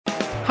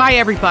Hi,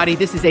 everybody.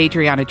 This is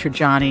Adriana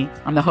Trajani.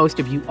 I'm the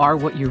host of You Are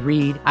What You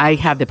Read. I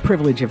have the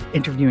privilege of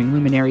interviewing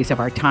luminaries of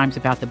our times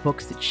about the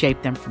books that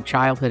shaped them from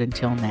childhood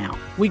until now.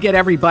 We get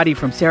everybody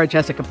from Sarah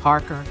Jessica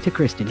Parker to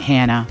Kristen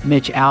Hanna,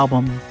 Mitch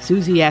Albom,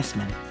 Susie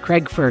Essman,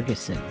 Craig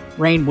Ferguson,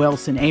 Rainn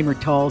Wilson, Amor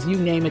Tolls, you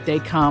name it, they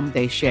come,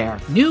 they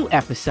share. New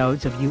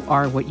episodes of You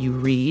Are What You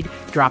Read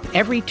drop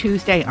every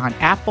Tuesday on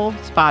Apple,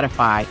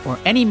 Spotify, or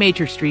any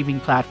major streaming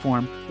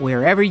platform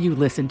wherever you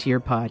listen to your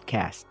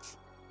podcasts.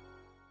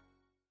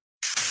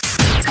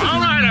 All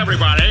right,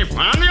 everybody,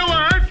 on the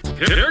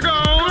alert. Here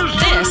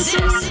goes.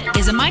 This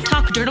is a My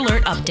Talk Dirt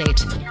Alert update.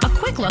 A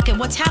quick look at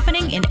what's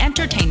happening in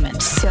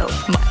entertainment. So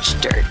much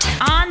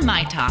dirt. On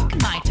My Talk.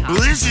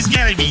 Well, this is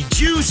going to be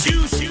juicy.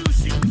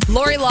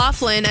 Lori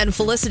Loughlin and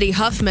Felicity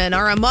Huffman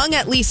are among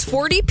at least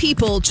 40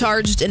 people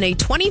charged in a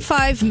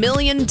 $25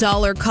 million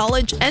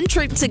college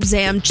entrance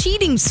exam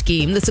cheating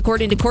scheme. That's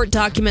according to court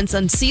documents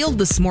unsealed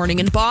this morning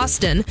in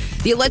Boston.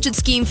 The alleged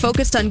scheme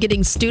focused on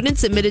getting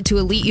students admitted to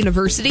elite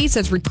universities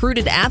as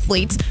recruited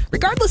athletes,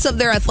 regardless of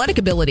their athletic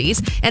abilities,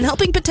 and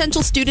helping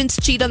potential students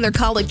cheat on their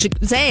college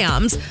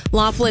exams.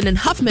 Loughlin and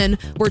Huffman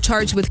were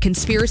charged with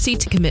conspiracy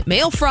to commit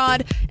mail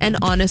fraud and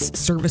honest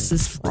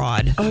services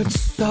fraud. Oh, it's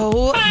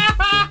so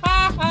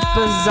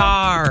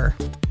bizarre.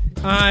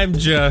 I'm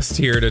just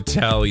here to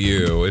tell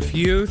you, if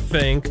you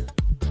think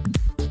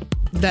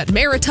that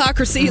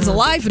meritocracy is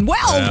alive and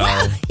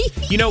well.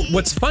 You know,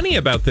 what's funny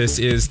about this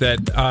is that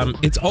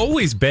it's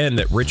always been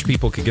that rich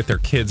people could get their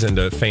kids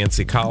into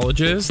fancy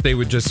colleges. They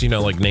would just,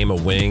 like name a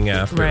wing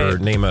after, or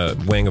name a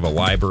wing of a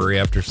library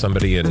after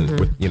somebody and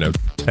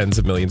with, tens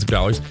of millions of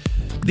dollars.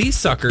 These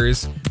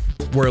suckers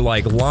were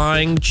like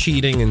lying,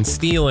 cheating, and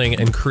stealing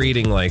and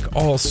creating like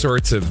all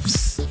sorts of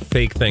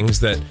fake things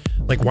that,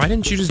 like, why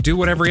didn't you just do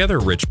what every other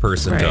rich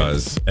person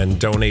does and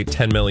donate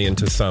 $10 million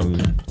to some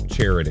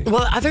charity?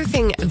 Well, the other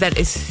thing that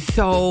is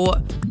so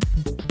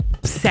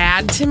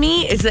sad to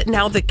me is that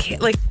now the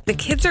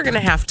kids are going to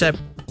have to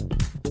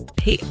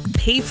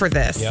pay for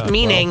this. Yeah,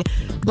 meaning,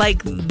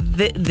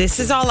 this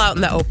is all out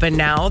in the open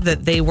now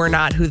that they were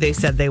not who they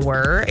said they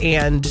were,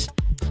 and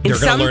they're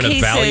going to learn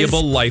a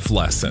valuable life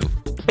lesson.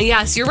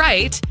 Yes, you're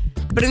right.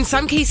 But in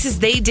some cases,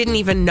 they didn't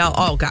even know.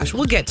 Oh, gosh,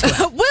 we'll get to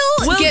it.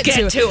 We'll get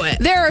to it.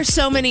 There are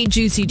so many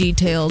juicy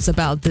details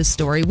about this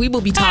story. We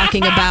will be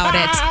talking about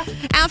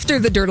it after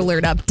the Dirt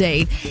Alert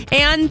update.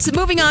 And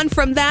moving on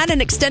from that,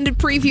 an extended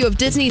preview of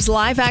Disney's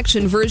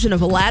live-action version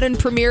of Aladdin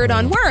premiered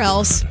on where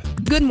else?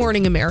 Good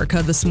Morning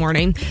America this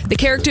morning. The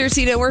characters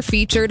were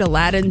featured: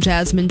 Aladdin,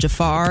 Jasmine,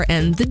 Jafar,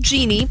 and the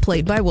genie,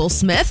 played by Will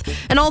Smith.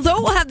 And although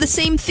it will have the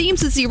same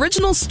themes as the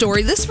original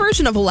story, this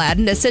version of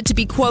Aladdin is said to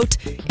be, quote,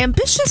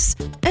 ambitious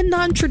and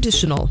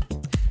non-traditional.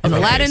 And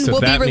Aladdin will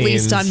be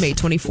released on May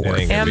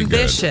 24th.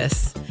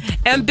 Ambitious.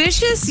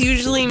 Ambitious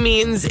usually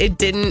means it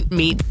didn't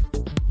meet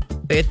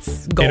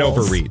its goals. It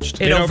overreached.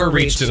 It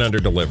overreached and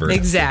underdelivered.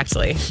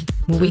 Exactly.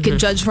 Well, we can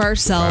judge for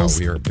ourselves. Wow,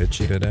 we are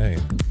bitchy today.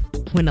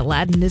 When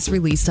Aladdin is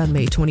released on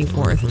May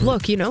 24th.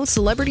 Look,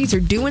 celebrities are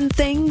doing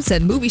things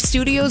and movie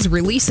studios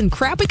releasing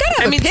crap. We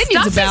gotta have opinions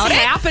about it. Stuff is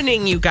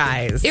happening, you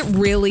guys. It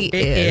really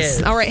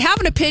is. All right, have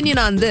an opinion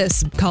on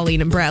this,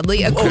 Colleen and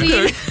Bradley. A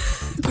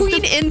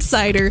Queen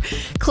insider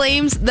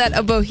claims that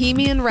a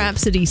Bohemian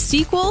Rhapsody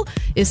sequel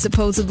is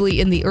supposedly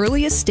in the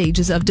earliest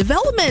stages of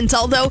development,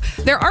 although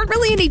there aren't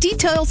really any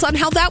details on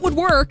how that would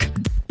work.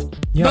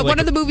 Yeah, but one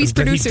of the movie's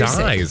producers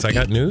he dies. I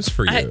got news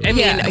for you. I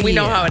mean, we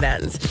know how it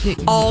ends.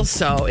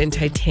 Also, in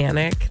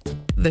Titanic,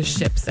 the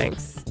ship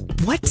sinks.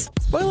 What?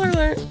 Spoiler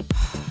alert.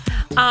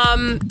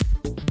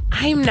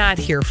 I'm not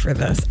here for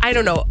this. I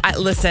don't know.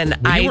 Listen,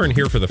 you weren't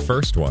here for the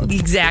first one.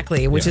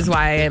 Exactly, which is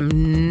why I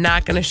am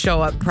not going to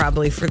show up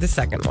probably for the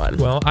second one.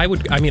 Well, I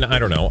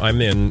don't know.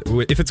 I'm in.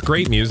 If it's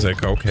great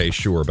music, okay,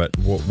 sure. But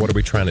what are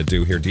we trying to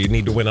do here? Do you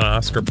need to win an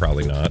Oscar?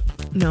 Probably not.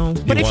 No.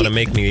 But you want to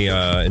make me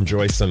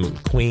enjoy some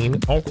Queen?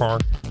 Okay.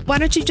 Why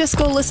don't you just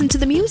go listen to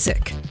the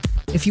music?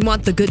 If you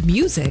want the good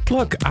music.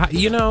 Look,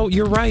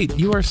 you're right.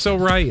 You are so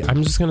right.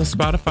 I'm just going to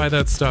Spotify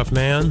that stuff,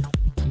 man.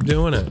 I'm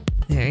doing it.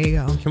 There you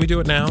go. Can we do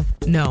it now?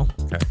 No.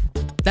 Okay.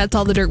 That's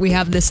all the dirt we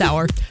have this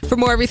hour. For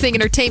more everything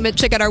entertainment,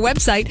 check out our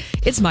website.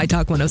 It's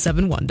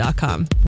mytalk1071.com.